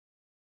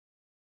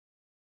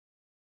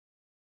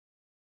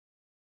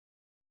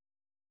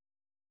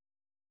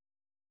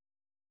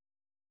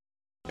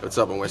What's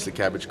up? I'm Wesley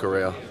Cabbage,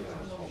 Correira.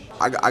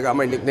 I got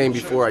my nickname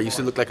before. I used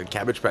to look like a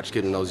Cabbage Patch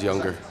Kid when I was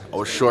younger. I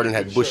was short and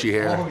had bushy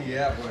hair.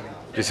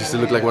 Just used to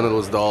look like one of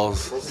those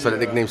dolls. So the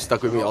nickname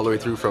stuck with me all the way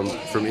through from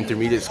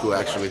intermediate school,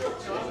 actually.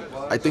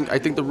 I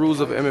think the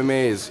rules of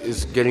MMA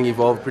is getting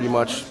evolved pretty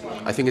much.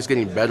 I think it's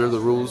getting better, the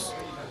rules.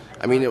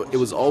 I mean, it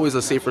was always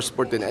a safer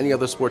sport than any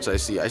other sports I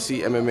see. I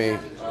see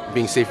MMA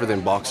being safer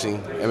than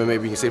boxing, MMA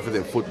being safer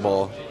than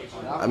football.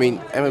 I mean,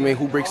 MMA,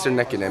 who breaks their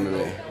neck in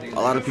MMA? A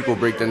lot of people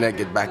break their neck,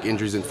 get back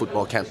injuries in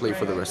football, can't play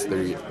for the rest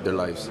of their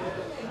lives.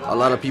 A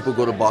lot of people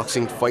go to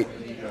boxing, fight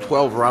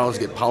 12 rounds,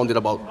 get pounded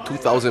about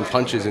 2,000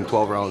 punches in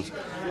 12 rounds,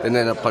 and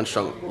then a punch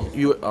drunk.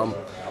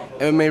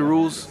 MMA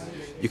rules,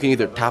 you can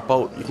either tap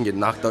out, you can get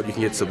knocked out, you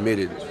can get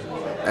submitted.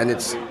 And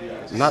it's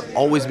not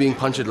always being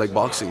punched like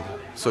boxing.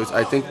 So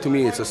I think to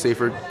me it's a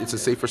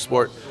safer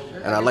sport,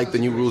 and I like the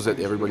new rules that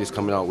everybody's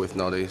coming out with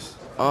nowadays.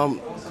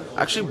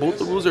 Actually, both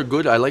the rules are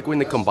good. I like when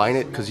they combine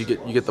it because you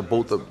get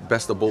the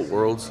best of both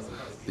worlds.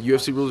 The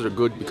UFC rules are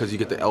good because you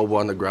get the elbow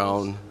on the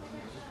ground.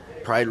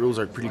 Pride rules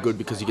are pretty good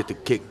because you get to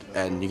kick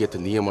and you get to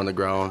knee him on the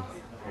ground.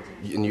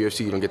 In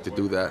UFC, you don't get to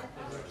do that.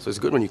 So it's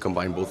good when you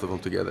combine both of them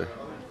together.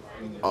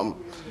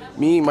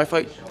 My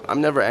fight,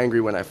 I'm never angry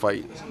when I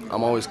fight.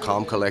 I'm always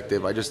calm,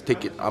 collective. I just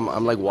take it.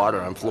 I'm like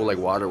water. I'm flow like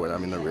water when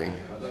I'm in the ring.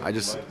 I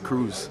just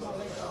cruise.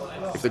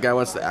 If the guy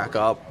wants to act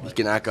up, he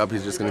can act up.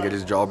 He's just gonna get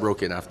his jaw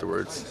broken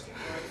afterwards.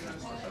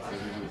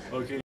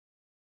 Okay.